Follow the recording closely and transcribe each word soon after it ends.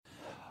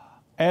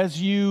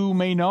As you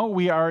may know,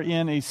 we are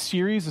in a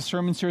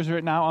sermon series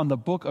right now on the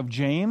book of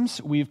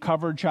James. We've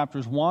covered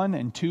chapters 1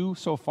 and 2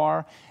 so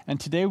far, and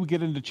today we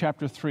get into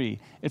chapter 3.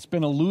 It's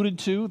been alluded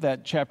to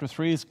that chapter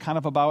 3 is kind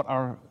of about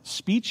our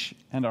speech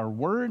and our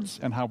words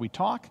and how we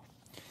talk.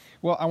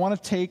 Well, I want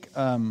to take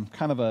kind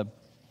of a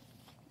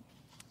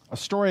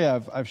story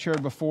I've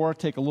shared before,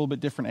 take a little bit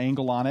different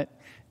angle on it,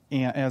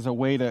 and as a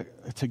way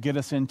to get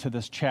us into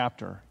this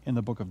chapter in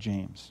the book of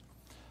James.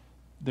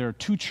 There are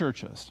two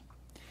churches.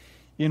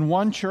 In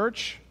one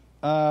church,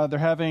 they're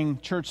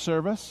having church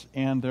service,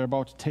 and they're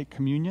about to take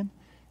communion,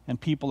 and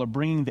people are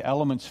bringing the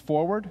elements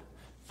forward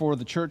for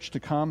the church to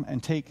come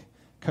and take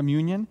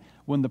communion,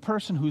 when the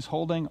person who's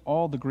holding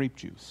all the grape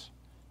juice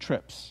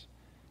trips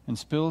and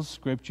spills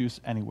grape juice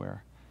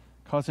anywhere,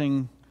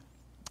 causing,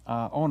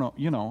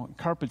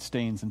 carpet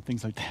stains and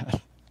things like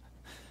that.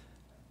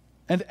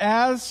 And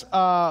as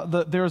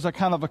there's a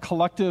kind of a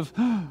collective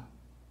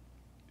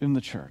in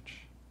the church,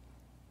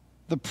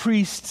 the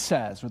priest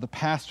says, or the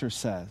pastor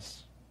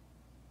says,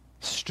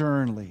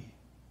 sternly,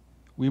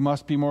 we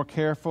must be more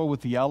careful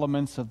with the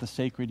elements of the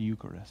sacred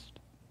Eucharist.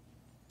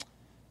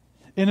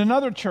 In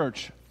another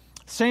church,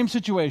 same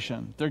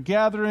situation. They're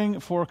gathering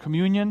for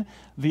communion.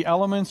 The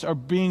elements are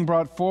being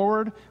brought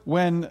forward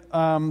when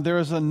there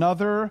is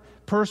another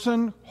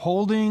person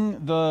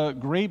holding the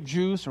grape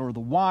juice or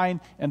the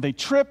wine, and they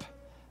trip,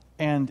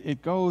 and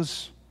it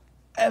goes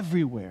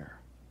everywhere.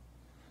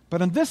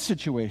 But in this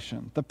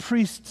situation, the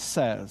priest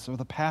says, or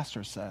the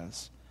pastor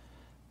says,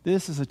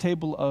 this is a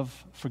table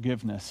of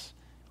forgiveness.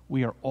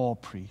 We are all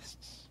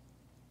priests.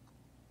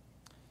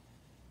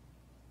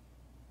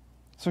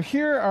 So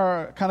here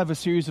are kind of a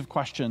series of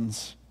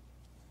questions.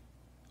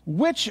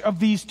 Which of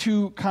these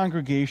two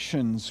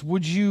congregations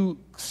would you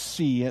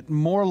see it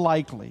more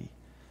likely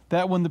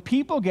that when the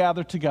people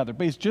gather together,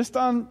 based just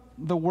on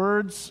the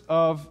words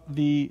of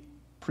the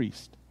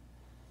priest,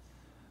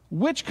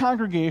 which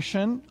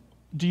congregation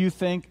do you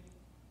think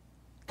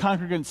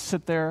congregants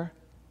sit there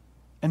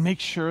and make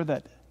sure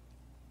that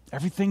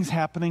everything's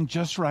happening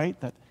just right,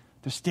 that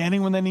they're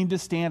standing when they need to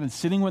stand and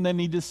sitting when they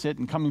need to sit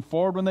and coming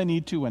forward when they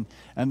need to, and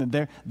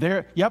then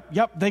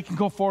they can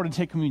go forward and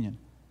take communion?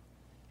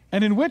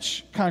 And in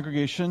which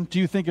congregation do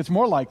you think it's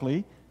more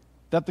likely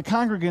that the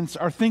congregants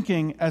are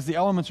thinking as the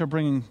elements are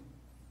being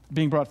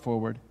brought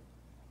forward,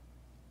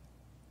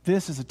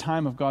 this is a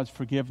time of God's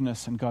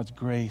forgiveness and God's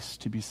grace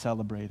to be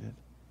celebrated.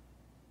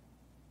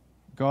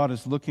 God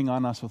is looking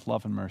on us with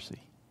love and mercy.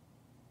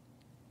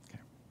 Okay.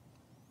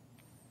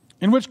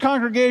 In which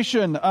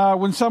congregation,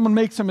 when someone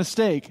makes a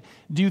mistake,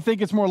 do you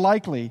think it's more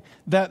likely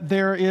that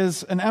there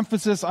is an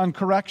emphasis on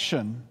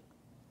correction,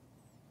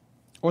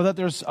 or that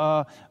there's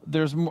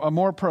a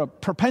more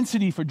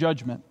propensity for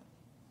judgment?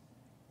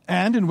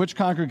 And in which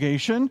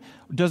congregation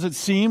does it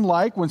seem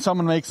like when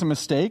someone makes a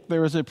mistake,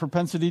 there is a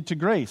propensity to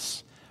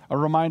grace, a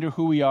reminder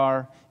who we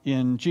are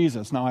in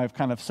Jesus? Now, I've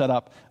kind of set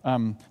up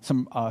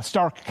some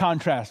stark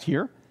contrast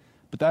here,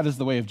 but that is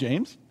the way of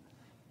James.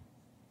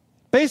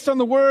 Based on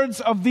the words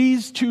of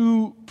these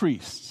two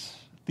priests,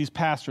 these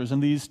pastors,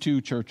 and these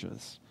two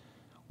churches,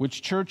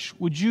 which church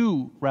would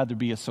you rather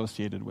be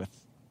associated with?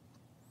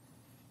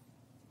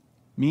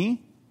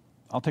 Me?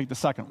 I'll take the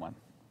second one.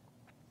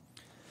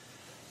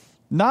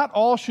 Not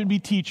all should be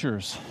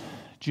teachers,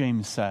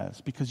 James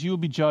says, because you will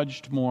be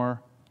judged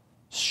more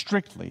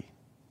strictly.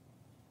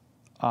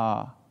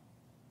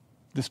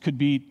 This could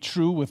be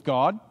true with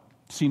God.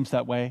 Seems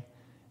that way.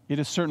 It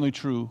is certainly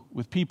true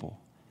with people.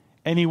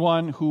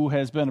 Anyone who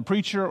has been a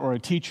preacher or a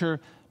teacher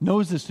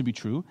knows this to be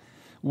true,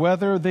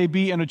 whether they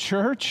be in a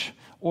church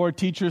or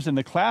teachers in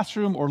the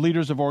classroom or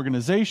leaders of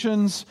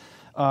organizations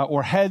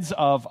or heads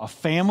of a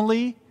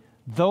family.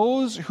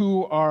 Those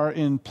who are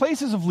in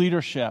places of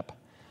leadership,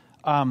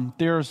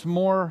 there's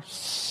more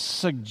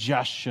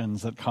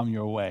suggestions that come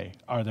your way,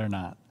 are there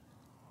not?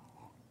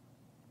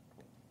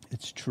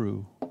 It's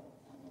true.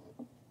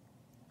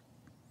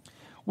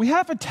 We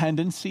have a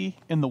tendency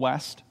in the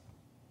West,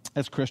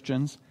 as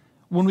Christians,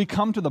 when we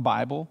come to the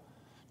Bible,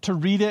 to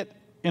read it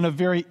in a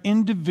very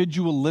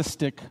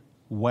individualistic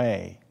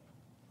way,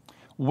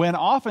 when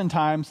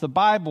oftentimes the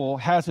Bible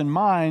has in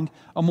mind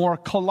a more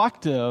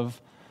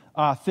collective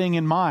thing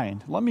in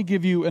mind. Let me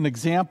give you an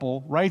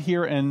example right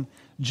here in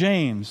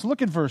James.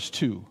 Look at verse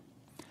 2.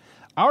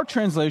 Our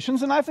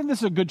translations, and I think this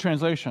is a good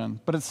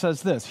translation, but it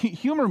says this.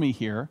 Humor me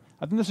here.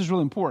 I think this is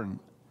really important.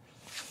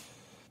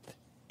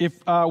 If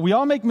we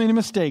all make many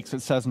mistakes,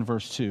 it says in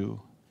verse 2,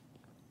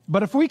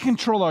 but if we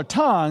control our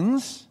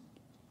tongues,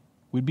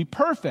 we'd be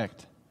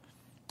perfect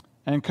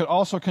and could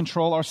also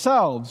control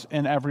ourselves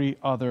in every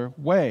other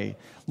way.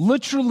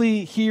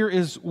 Literally, here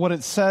is what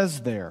it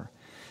says there.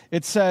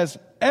 It says,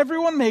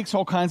 everyone makes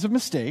all kinds of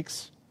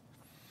mistakes,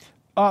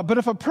 but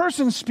if a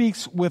person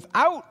speaks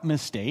without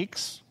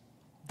mistakes,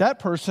 that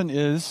person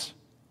is,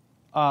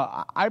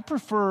 I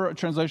prefer a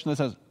translation that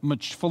says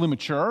fully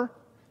mature,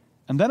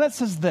 and then it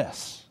says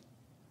this,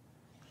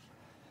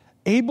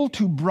 able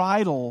to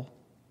bridle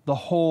the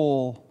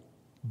whole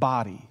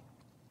body.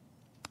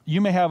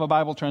 You may have a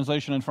Bible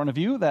translation in front of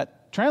you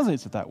that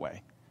translates it that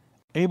way.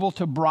 able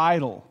to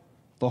bridle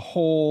the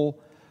whole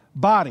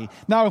body.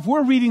 Now, if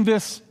we're reading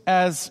this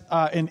as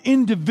an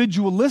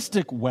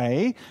individualistic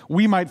way,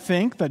 we might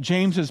think that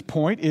James's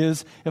point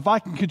is, if I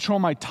can control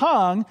my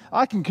tongue,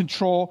 I can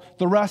control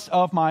the rest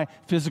of my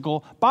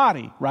physical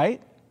body,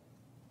 right?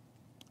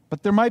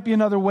 But there might be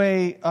another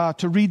way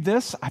to read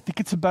this. I think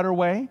it's a better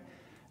way,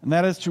 and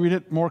that is to read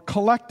it more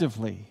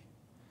collectively.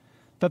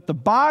 That the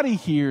body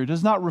here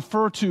does not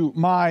refer to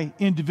my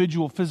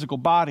individual physical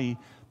body,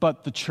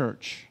 but the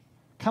church.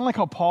 Kind of like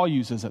how Paul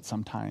uses it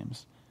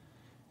sometimes.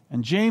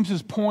 And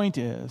James's point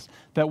is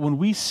that when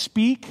we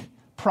speak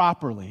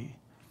properly,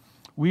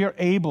 we are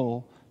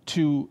able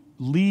to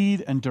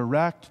lead and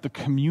direct the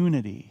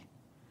community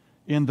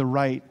in the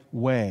right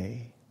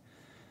way.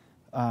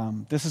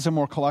 This is a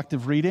more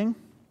collective reading.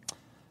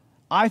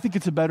 I think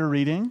it's a better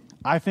reading.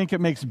 I think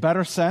it makes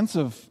better sense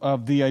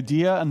of the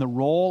idea and the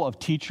role of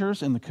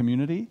teachers in the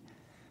community.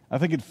 I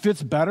think it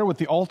fits better with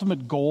the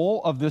ultimate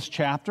goal of this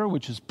chapter,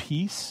 which is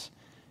peace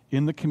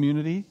in the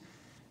community.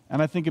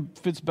 And I think it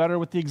fits better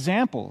with the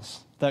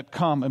examples that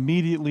come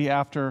immediately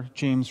after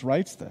James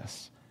writes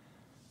this.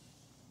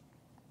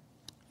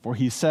 For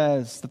he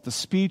says that the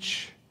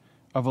speech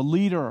of a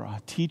leader, a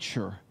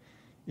teacher,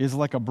 is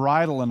like a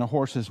bridle in a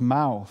horse's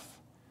mouth,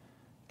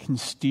 can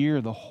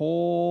steer the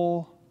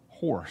whole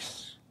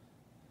horse.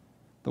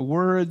 The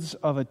words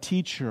of a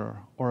teacher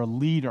or a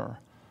leader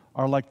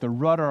are like the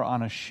rudder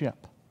on a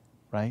ship,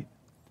 right?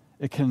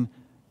 It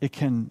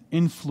can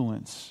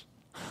influence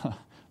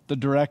the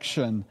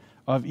direction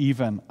of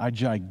even a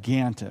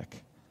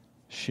gigantic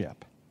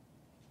ship.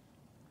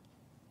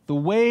 The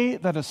way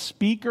that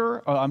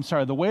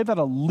the way that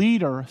a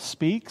leader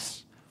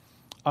speaks,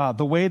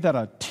 the way that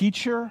a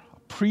teacher, a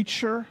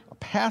preacher, a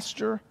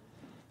pastor,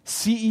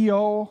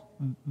 CEO,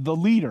 the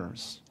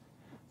leaders,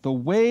 the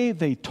way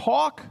they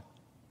talk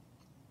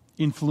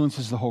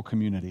influences the whole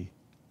community.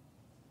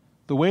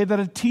 The way that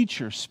a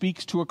teacher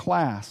speaks to a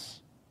class,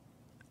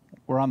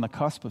 we're on the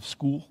cusp of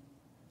school.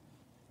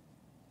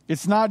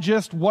 It's not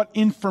just what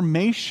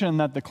information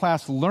that the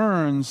class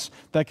learns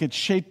that gets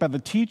shaped by the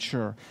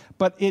teacher,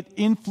 but it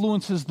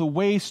influences the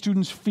way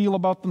students feel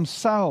about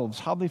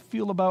themselves, how they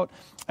feel about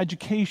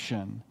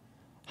education,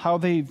 how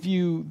they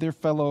view their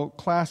fellow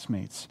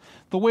classmates.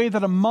 The way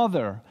that a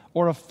mother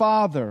or a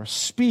father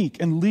speak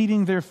in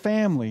leading their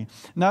family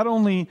not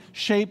only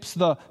shapes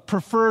the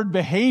preferred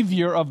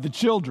behavior of the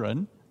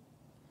children,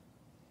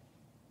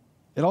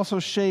 it also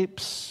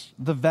shapes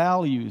the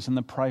values and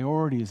the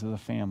priorities of the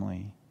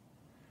family,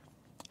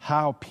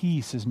 how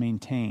peace is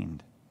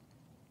maintained.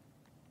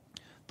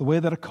 The way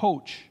that a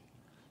coach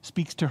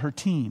speaks to her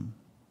team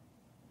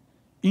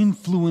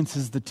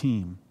influences the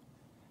team,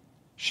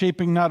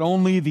 shaping not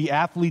only the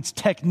athlete's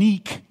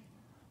technique,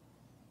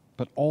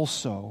 but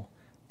also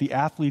the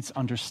athlete's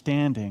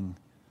understanding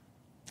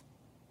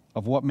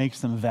of what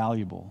makes them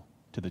valuable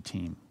to the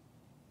team.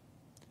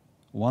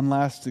 One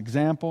last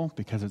example,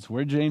 because it's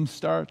where James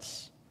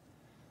starts.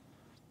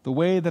 The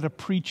way that a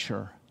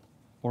preacher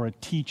or a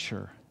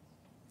teacher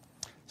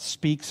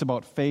speaks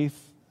about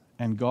faith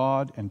and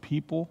God and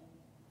people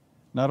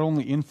not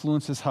only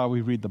influences how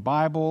we read the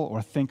Bible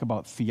or think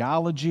about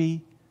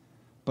theology,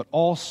 but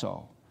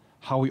also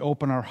how we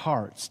open our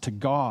hearts to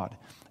God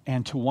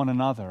and to one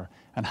another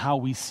and how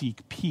we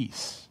seek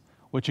peace,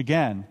 which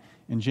again,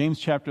 in James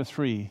chapter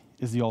 3,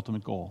 is the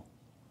ultimate goal.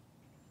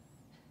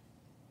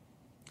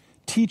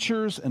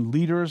 Teachers and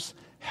leaders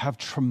have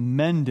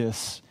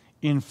tremendous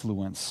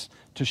influence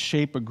to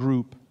shape a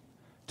group,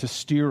 to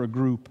steer a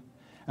group.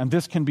 And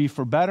this can be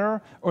for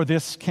better or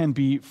this can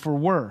be for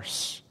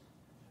worse.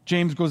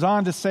 James goes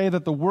on to say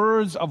that the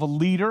words of a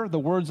leader, the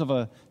words of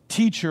a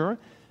teacher,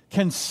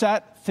 can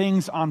set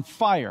things on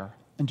fire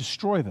and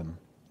destroy them.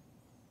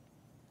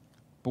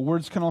 But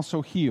words can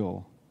also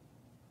heal.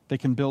 They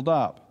can build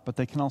up, but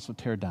they can also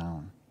tear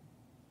down.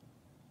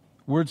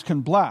 Words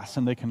can bless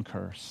and they can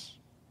curse,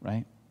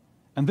 right?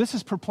 And this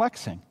is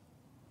perplexing.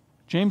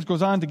 James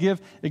goes on to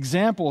give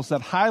examples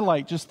that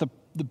highlight just the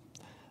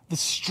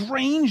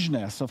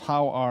strangeness of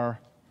how our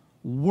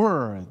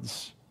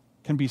words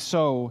can be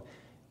so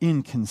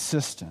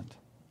inconsistent.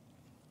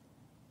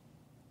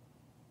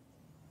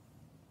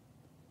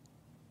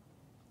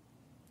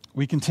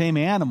 We can tame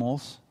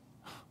animals.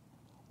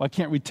 Why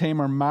can't we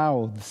tame our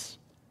mouths?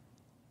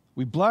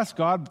 We bless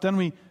God, but then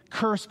we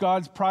curse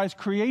God's prized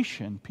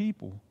creation,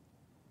 people.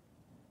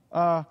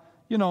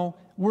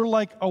 We're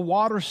like a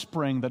water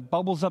spring that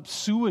bubbles up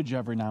sewage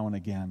every now and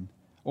again,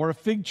 or a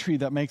fig tree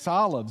that makes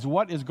olives.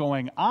 What is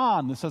going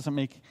on? This doesn't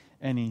make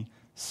any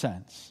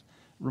sense.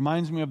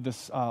 Reminds me of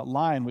this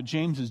line. What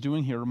James is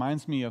doing here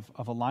reminds me of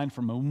a line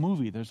from a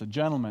movie. There's a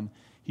gentleman.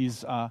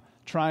 He's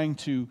trying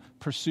to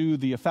pursue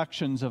the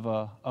affections of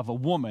a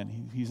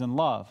woman. He's in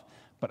love.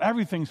 But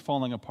everything's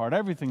falling apart.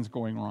 Everything's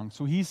going wrong.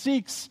 So he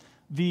seeks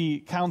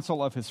the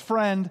counsel of his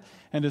friend,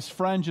 and his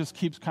friend just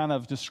keeps kind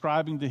of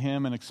describing to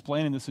him and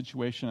explaining the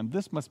situation, and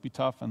this must be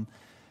tough. And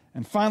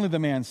finally the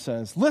man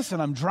says, "Listen,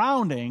 I'm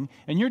drowning,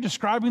 and you're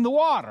describing the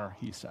water,"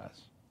 he says.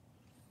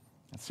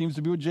 That seems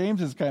to be what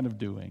James is kind of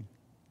doing.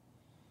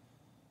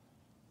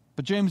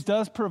 But James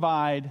does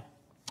provide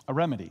a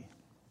remedy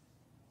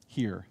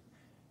here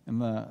in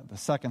the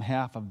second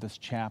half of this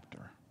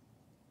chapter.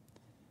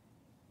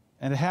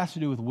 And it has to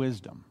do with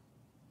wisdom.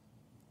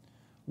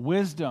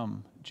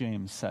 Wisdom,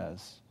 James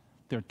says,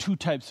 there are two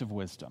types of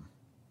wisdom.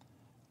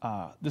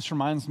 This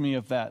reminds me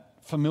of that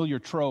familiar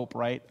trope,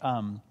 right?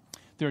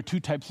 There are two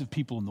types of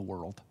people in the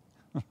world.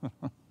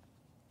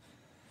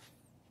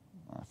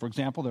 For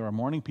example, there are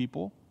morning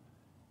people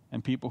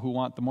and people who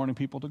want the morning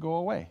people to go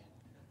away.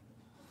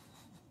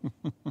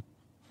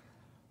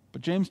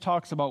 But James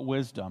talks about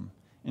wisdom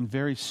in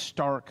very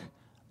starkly,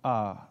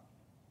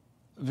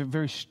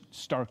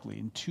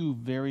 in two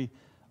very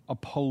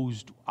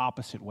opposed,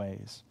 opposite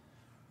ways.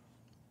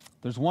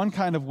 There's one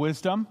kind of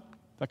wisdom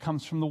that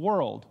comes from the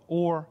world,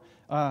 or,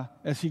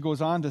 as he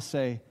goes on to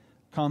say,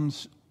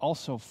 comes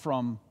also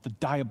from the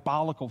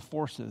diabolical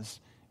forces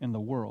in the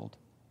world.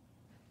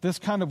 This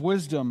kind of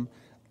wisdom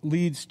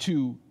leads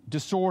to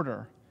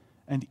disorder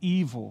and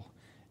evil.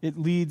 It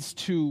leads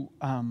to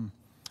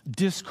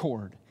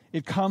discord.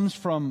 It comes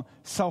from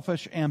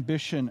selfish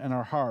ambition in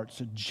our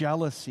hearts,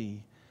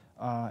 jealousy,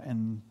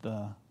 and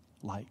the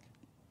like.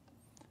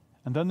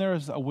 And then there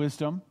is a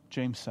wisdom,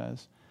 James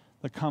says,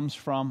 that comes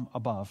from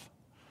above,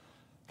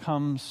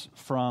 comes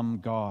from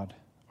God,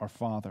 our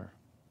Father.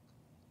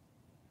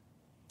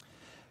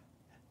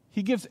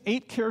 He gives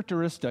 8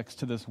 characteristics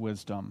to this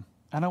wisdom,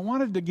 and I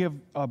wanted to give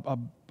a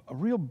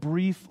real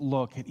brief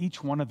look at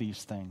each one of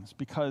these things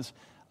because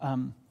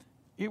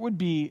it would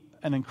be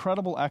an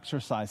incredible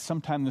exercise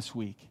sometime this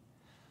week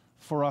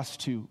for us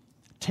to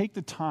take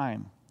the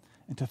time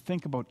and to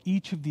think about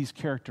each of these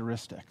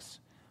characteristics,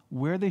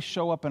 where they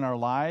show up in our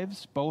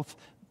lives, both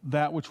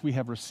that which we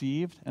have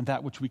received and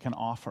that which we can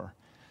offer,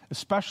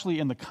 especially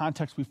in the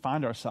context we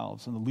find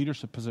ourselves, in the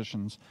leadership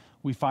positions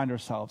we find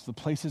ourselves, the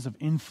places of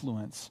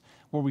influence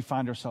where we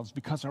find ourselves,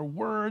 because our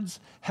words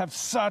have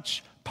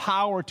such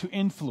power to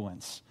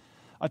influence.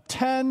 A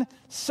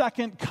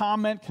 10-second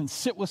comment can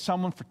sit with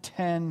someone for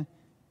 10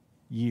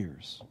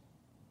 years.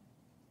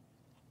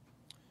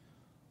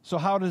 So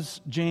how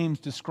does James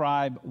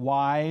describe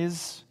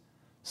wise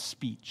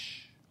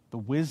speech, the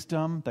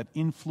wisdom that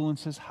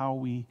influences how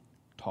we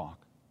talk?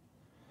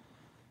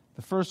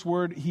 The first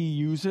word he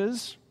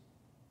uses,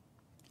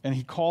 and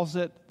he calls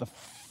it the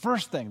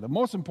first thing, the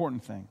most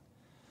important thing,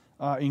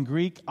 in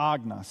Greek,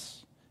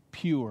 agnos,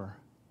 pure,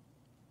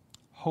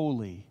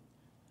 holy,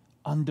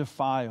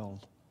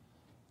 undefiled,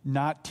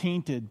 not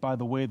tainted by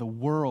the way the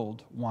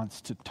world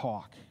wants to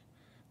talk,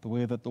 the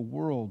way that the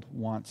world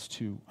wants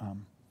to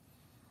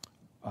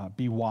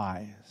be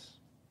wise.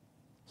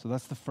 So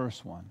that's the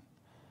first one.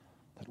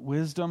 That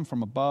wisdom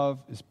from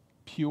above is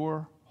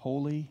pure,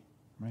 holy,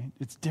 right?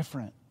 It's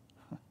different.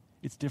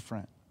 It's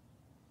different.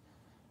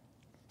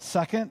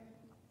 Second,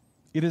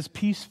 it is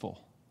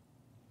peaceful.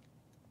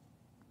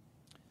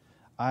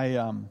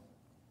 One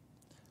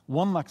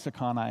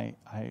lexicon, I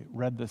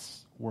read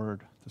this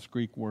word, this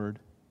Greek word,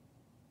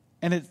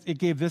 and it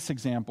gave this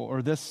example,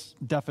 or this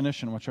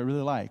definition, which I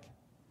really like.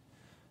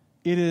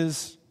 It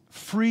is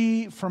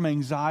free from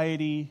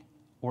anxiety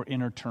or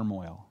inner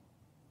turmoil.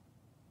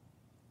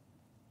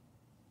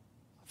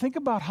 Think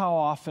about how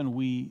often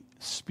we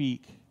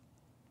speak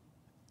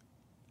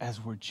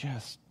as we're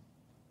just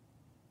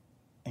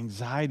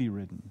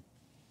anxiety-ridden.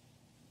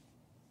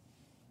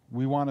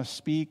 We want to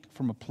speak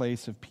from a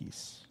place of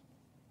peace.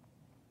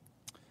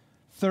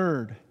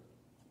 Third,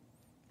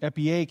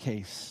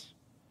 epiekes.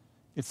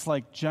 It's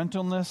like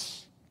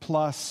gentleness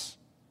plus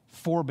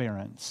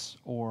forbearance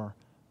or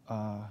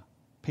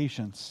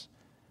patience.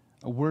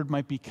 A word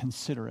might be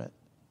considerate.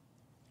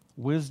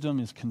 Wisdom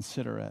is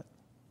considerate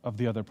of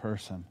the other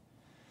person.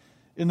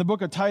 In the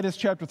book of Titus,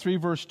 chapter 3,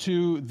 verse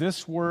 2,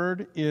 this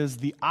word is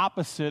the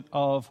opposite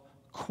of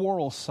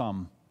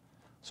quarrelsome.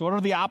 So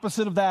whatever the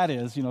opposite of that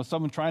is,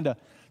 someone trying to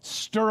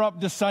stir up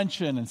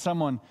dissension and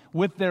someone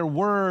with their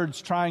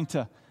words trying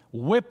to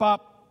whip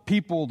up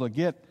people to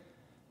get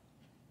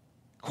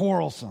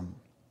quarrelsome.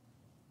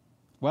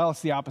 Well,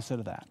 it's the opposite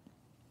of that.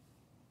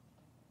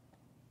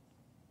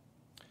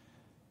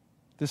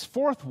 This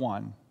fourth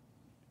one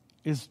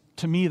is,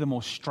 to me, the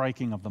most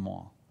striking of them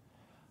all.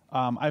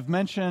 I've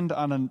mentioned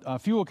on a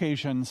few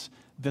occasions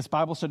this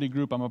Bible study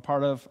group I'm a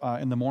part of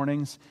in the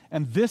mornings,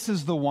 and this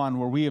is the one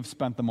where we have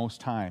spent the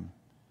most time.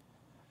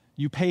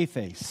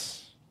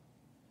 Eupeithes.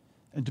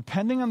 And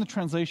depending on the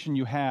translation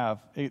you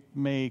have, it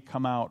may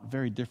come out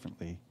very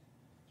differently.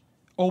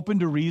 Open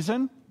to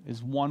reason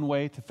is one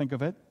way to think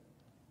of it.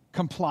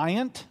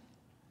 Compliant.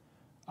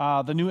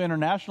 The New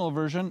International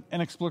Version,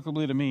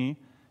 inexplicably to me,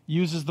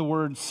 uses the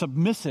word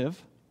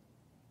submissive.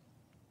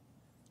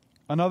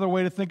 Another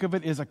way to think of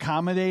it is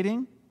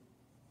accommodating,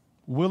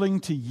 willing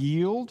to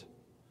yield.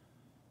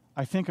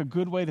 I think a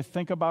good way to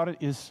think about it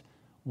is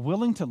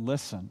willing to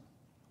listen,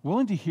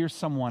 willing to hear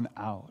someone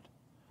out,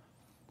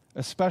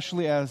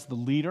 especially as the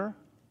leader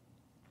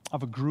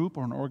of a group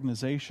or an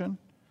organization,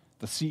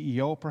 the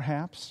CEO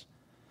perhaps.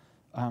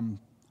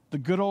 The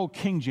good old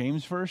King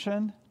James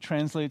Version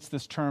translates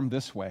this term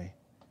this way.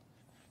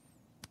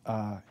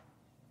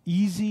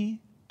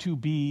 Easy to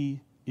be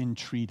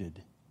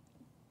entreated.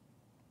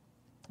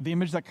 The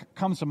image that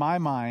comes to my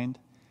mind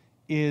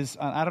is,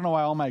 I don't know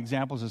why all my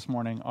examples this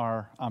morning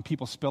are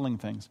people spilling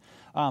things,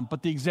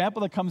 but the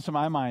example that comes to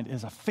my mind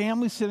is a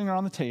family sitting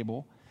around the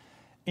table,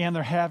 and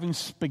they're having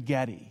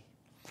spaghetti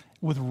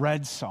with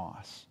red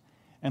sauce.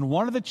 And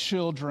one of the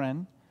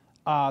children,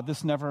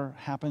 this never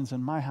happens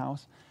in my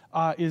house,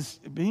 is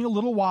being a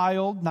little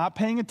wild, not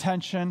paying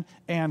attention,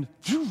 and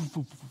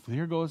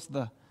here goes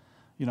the,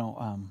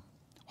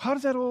 how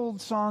does that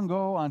old song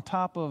go? On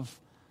top of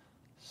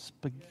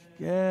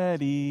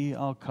spaghetti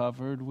all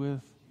covered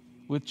with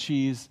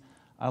cheese,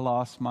 I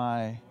lost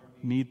my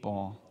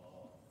meatball.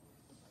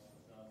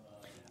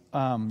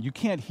 You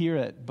can't hear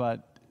it,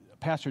 but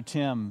Pastor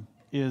Tim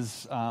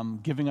is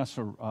giving us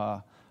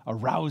a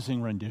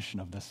rousing rendition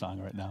of this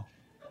song right now.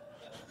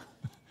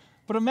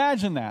 But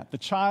imagine that. The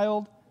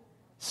child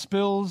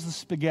spills the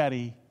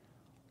spaghetti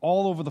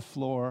all over the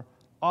floor,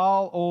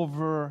 all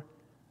over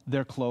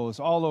their clothes,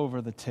 all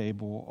over the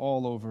table,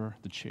 all over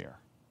the chair.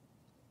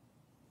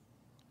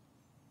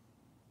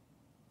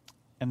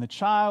 And the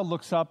child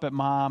looks up at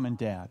mom and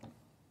dad.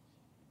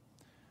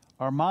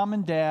 Are mom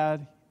and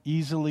dad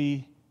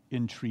easily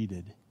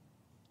entreated?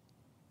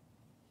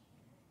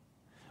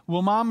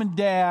 Will mom and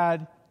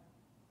dad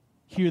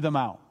hear them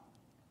out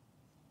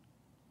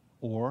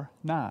or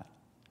not?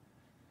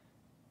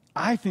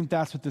 I think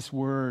that's what this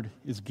word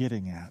is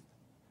getting at.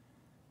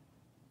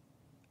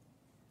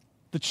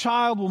 The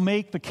child will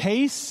make the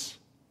case.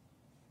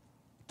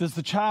 Does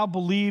the child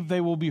believe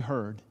they will be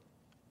heard?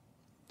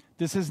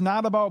 This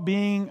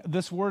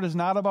word is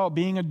not about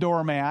being a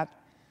doormat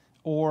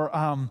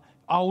or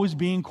always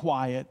being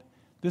quiet.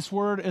 This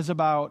word is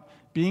about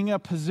being in a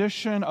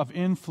position of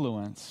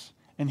influence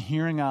and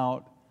hearing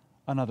out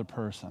another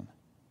person,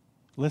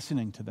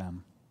 listening to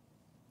them.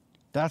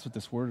 That's what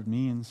this word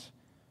means,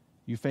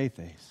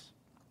 euphathes.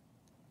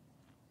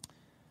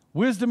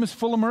 Wisdom is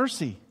full of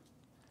mercy.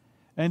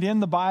 And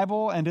in the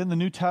Bible and in the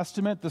New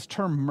Testament, this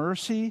term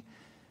mercy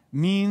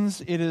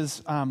means it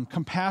is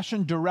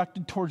compassion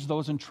directed towards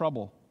those in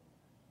trouble,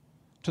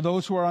 to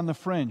those who are on the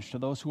fringe, to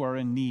those who are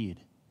in need.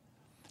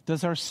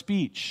 Does our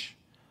speech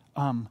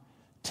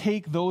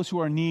take those who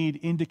are in need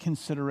into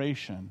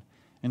consideration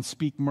and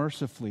speak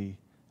mercifully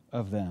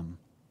of them?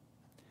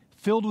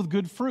 Filled with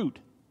good fruit.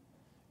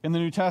 In the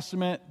New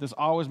Testament, this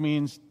always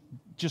means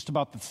just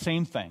about the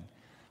same thing.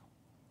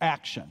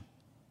 Action.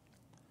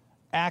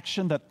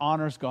 Action that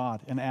honors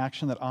God and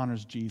action that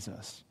honors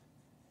Jesus.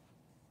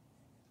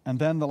 And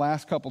then the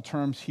last couple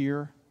terms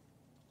here,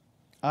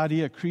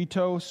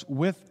 adiakritos,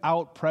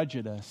 without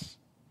prejudice,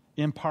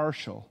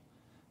 impartial,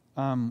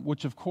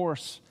 which of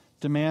course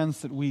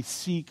demands that we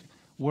seek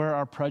where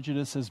our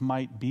prejudices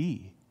might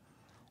be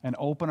and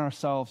open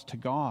ourselves to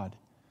God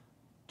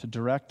to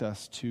direct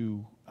us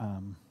to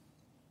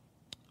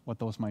what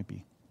those might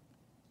be.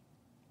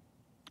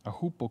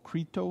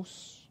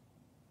 Ahupokritos.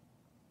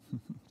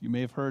 You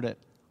may have heard it,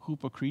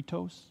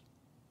 hupokritos,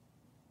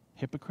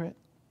 hypocrite.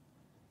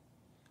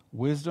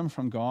 Wisdom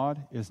from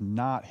God is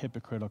not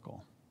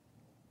hypocritical.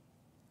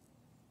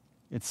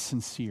 It's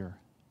sincere.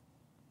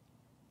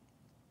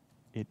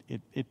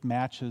 It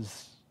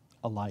matches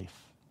a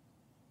life.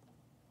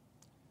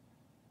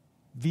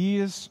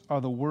 These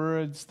are the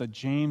words that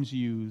James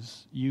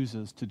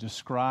uses to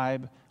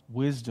describe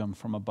wisdom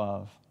from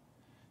above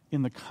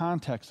in the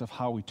context of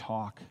how we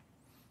talk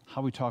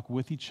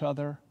with each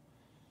other,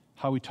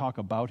 how we talk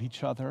about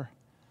each other,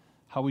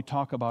 how we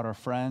talk about our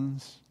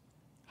friends,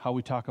 how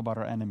we talk about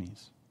our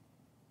enemies.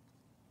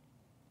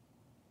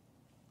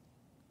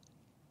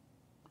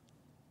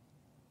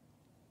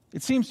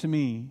 It seems to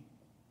me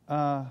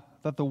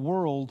that the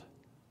world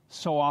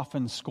so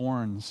often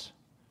scorns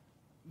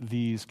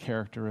these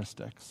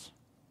characteristics.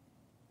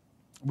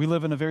 We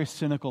live in a very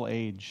cynical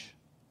age.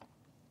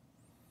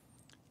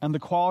 And the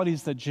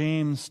qualities that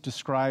James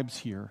describes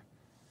here,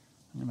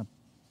 I'm going to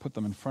put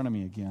them in front of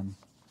me again,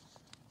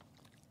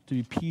 to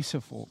be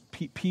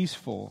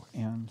peaceful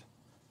and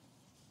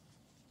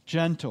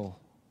gentle,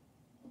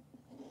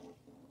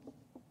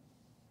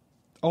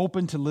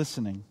 open to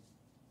listening,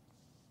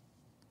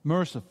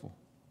 merciful.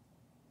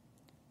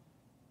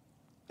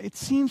 It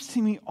seems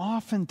to me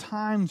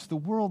oftentimes the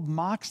world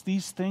mocks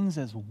these things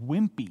as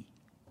wimpy.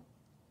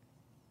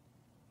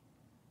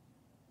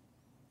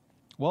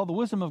 Well, the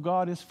wisdom of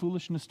God is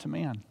foolishness to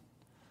man.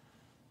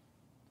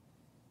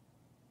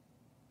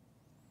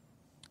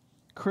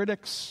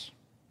 Critics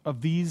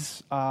of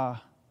these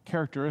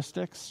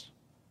characteristics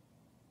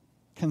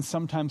can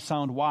sometimes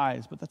sound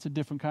wise, but that's a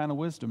different kind of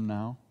wisdom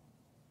now.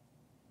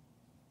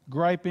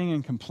 Griping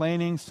and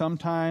complaining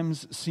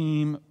sometimes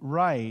seem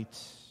right,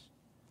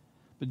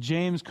 but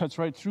James cuts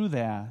right through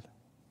that.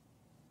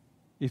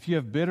 If you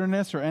have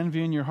bitterness or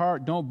envy in your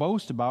heart, don't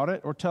boast about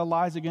it or tell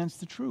lies against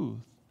the truth.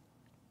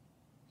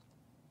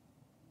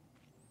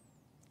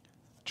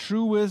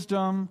 True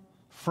wisdom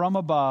from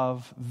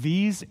above,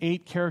 these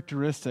 8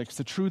 characteristics,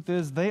 the truth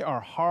is they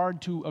are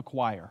hard to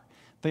acquire.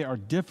 They are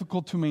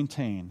difficult to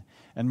maintain.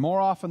 And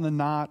more often than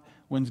not,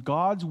 when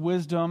God's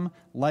wisdom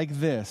like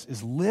this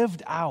is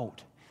lived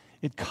out,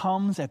 It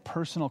comes at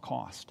personal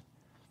cost.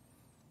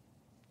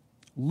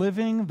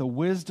 Living the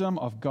wisdom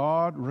of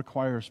God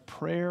requires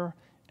prayer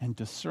and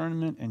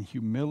discernment and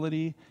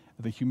humility,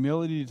 the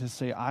humility to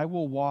say, I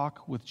will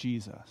walk with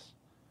Jesus,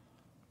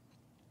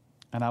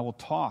 and I will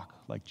talk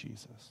like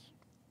Jesus.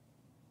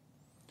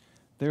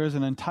 There is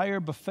an entire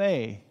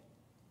buffet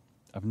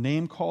of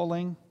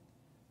name-calling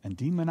and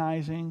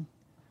demonizing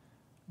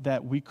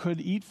that we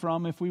could eat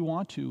from if we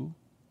want to,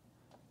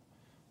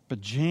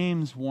 but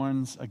James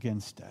warns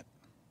against it.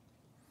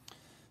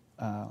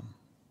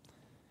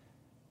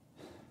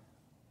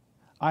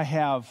 I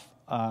have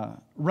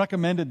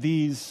recommended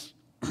these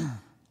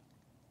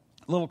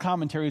little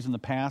commentaries in the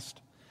past.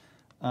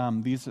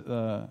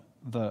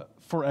 The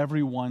For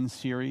Everyone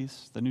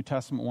series, the New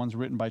Testament ones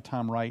written by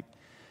Tom Wright.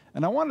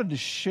 And I wanted to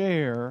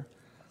share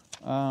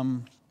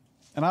an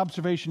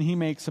observation he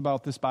makes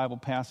about this Bible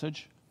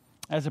passage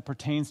as it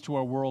pertains to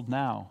our world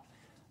now.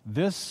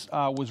 This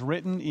was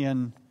written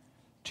in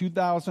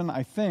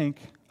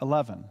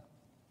 2011,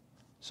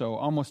 so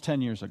almost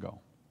 10 years ago.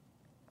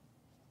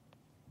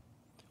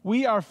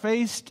 We are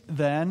faced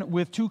then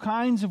with two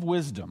kinds of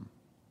wisdom,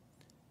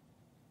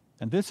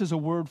 and this is a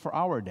word for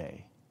our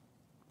day.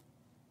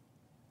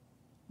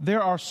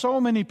 There are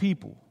so many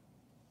people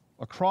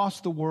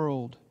across the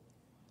world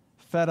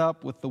fed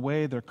up with the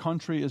way their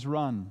country is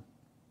run,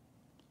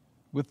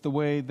 with the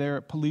way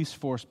their police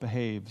force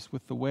behaves,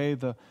 with the way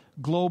the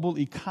global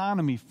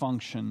economy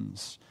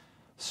functions,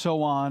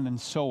 so on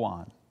and so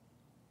on.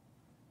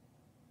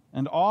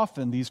 And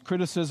often these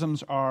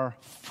criticisms are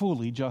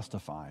fully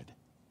justified,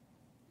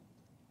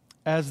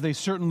 as they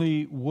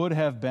certainly would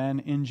have been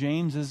in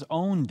James's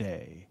own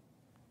day.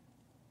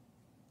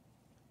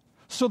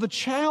 So the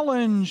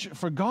challenge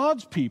for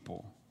God's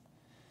people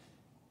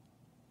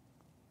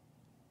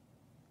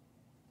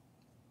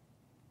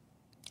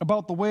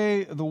about the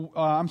way,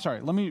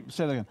 let me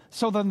say that again.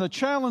 So then the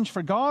challenge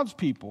for God's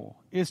people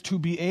is to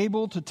be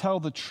able to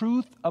tell the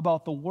truth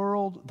about the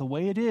world the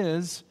way it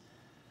is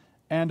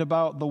and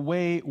about the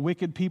way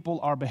wicked people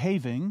are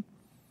behaving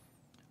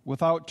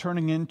without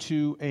turning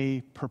into a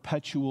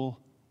perpetual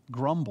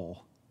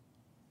grumble.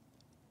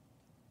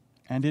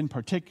 And in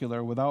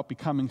particular, without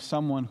becoming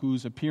someone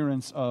whose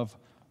appearance of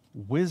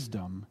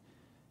wisdom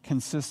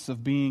consists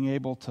of being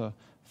able to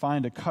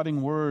find a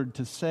cutting word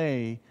to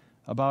say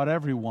about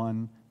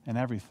everyone and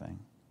everything.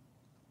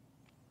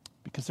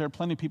 Because there are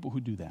plenty of people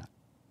who do that.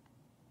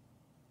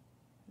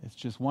 It's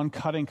just one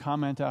cutting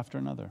comment after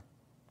another.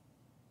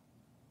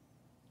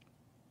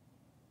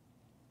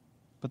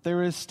 But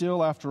there is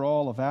still, after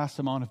all, a vast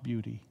amount of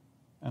beauty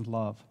and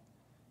love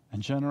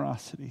and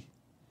generosity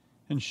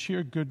and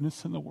sheer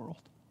goodness in the world.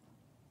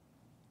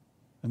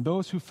 And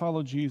those who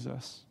follow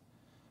Jesus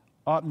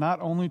ought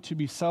not only to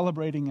be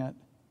celebrating it,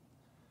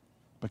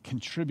 but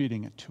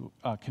contributing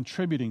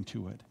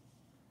to it.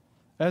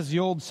 As the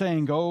old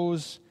saying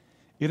goes,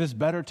 it is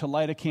better to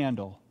light a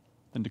candle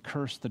than to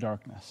curse the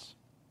darkness.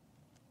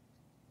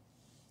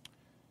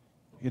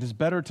 It is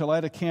better to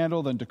light a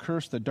candle than to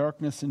curse the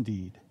darkness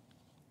indeed.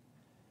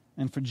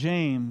 And for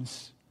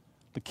James,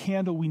 the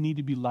candle we need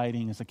to be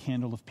lighting is a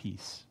candle of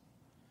peace.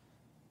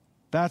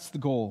 That's the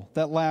goal,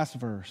 that last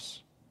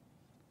verse.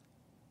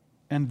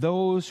 And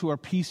those who are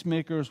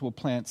peacemakers will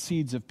plant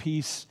seeds of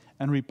peace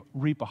and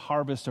reap a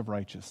harvest of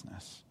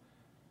righteousness.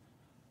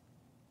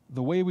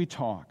 The way we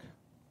talk,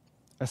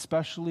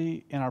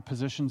 especially in our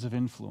positions of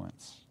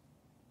influence,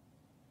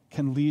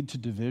 can lead to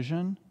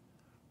division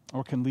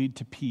or can lead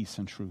to peace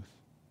and truth.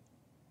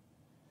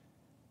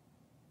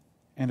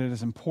 And it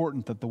is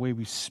important that the way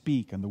we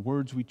speak and the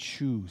words we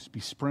choose be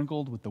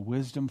sprinkled with the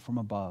wisdom from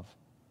above,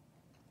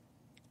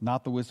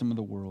 not the wisdom of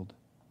the world.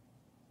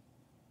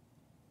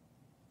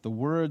 The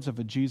words of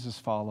a Jesus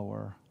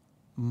follower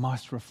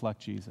must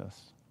reflect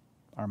Jesus,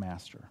 our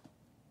master.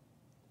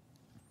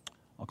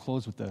 I'll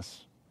close with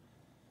this.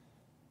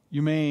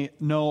 You may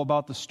know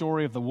about the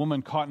story of the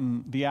woman caught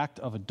in the act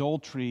of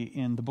adultery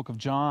in the book of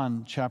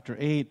John, chapter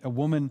 8. A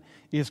woman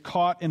is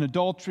caught in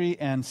adultery,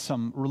 and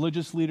some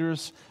religious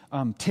leaders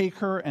take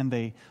her and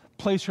they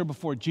place her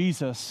before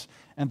Jesus.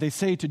 And they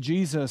say to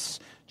Jesus,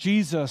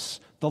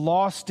 Jesus, the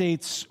law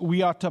states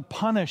we ought to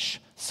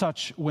punish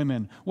such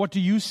women. What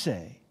do you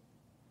say?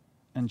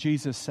 And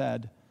Jesus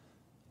said,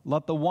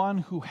 let the one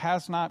who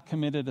has not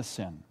committed a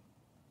sin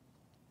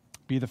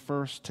be the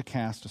first to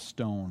cast a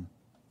stone.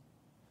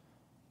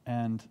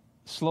 And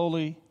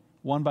slowly,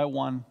 one by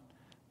one,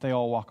 they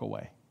all walk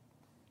away.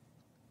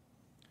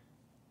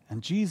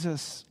 And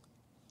Jesus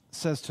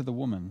says to the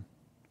woman,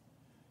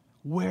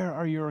 where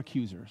are your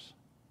accusers?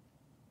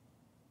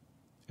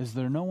 Is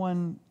there no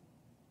one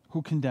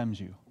who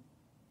condemns you?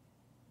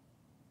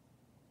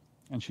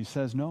 And she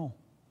says, no.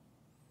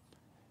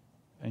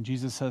 And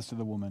Jesus says to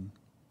the woman,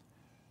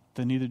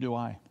 then neither do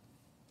I.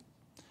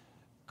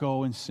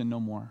 Go and sin no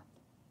more.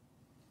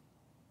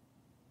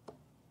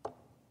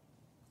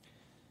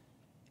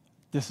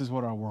 This is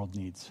what our world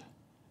needs.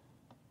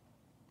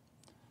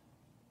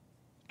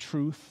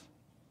 Truth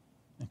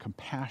and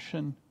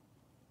compassion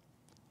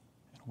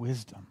and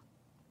wisdom.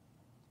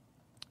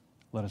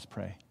 Let us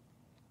pray.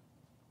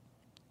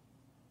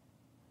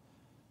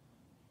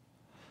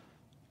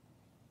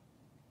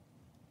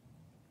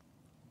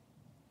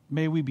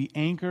 May we be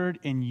anchored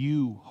in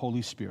you,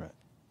 Holy Spirit.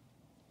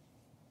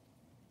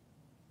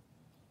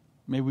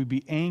 May we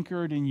be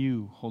anchored in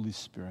you, Holy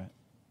Spirit.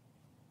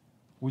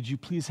 Would you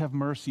please have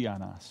mercy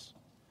on us?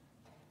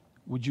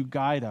 Would you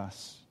guide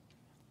us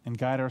and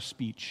guide our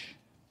speech?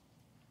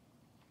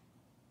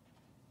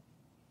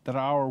 That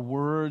our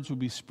words would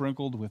be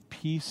sprinkled with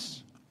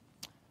peace,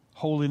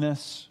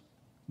 holiness,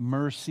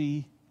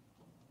 mercy,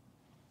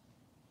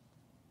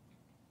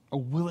 a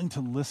willing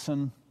to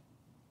listen,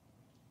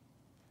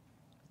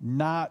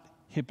 not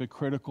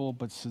hypocritical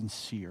but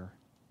sincere.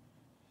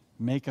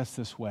 Make us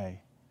this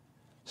way,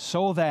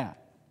 so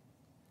that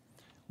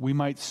we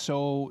might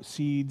sow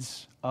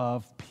seeds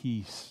of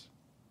peace.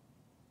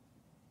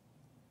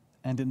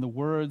 And in the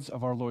words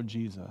of our Lord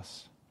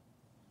Jesus,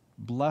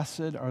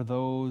 blessed are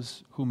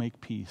those who make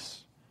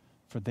peace,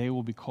 for they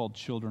will be called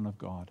children of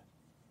God.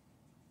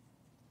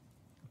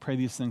 I pray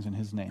these things in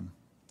his name.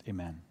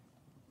 Amen.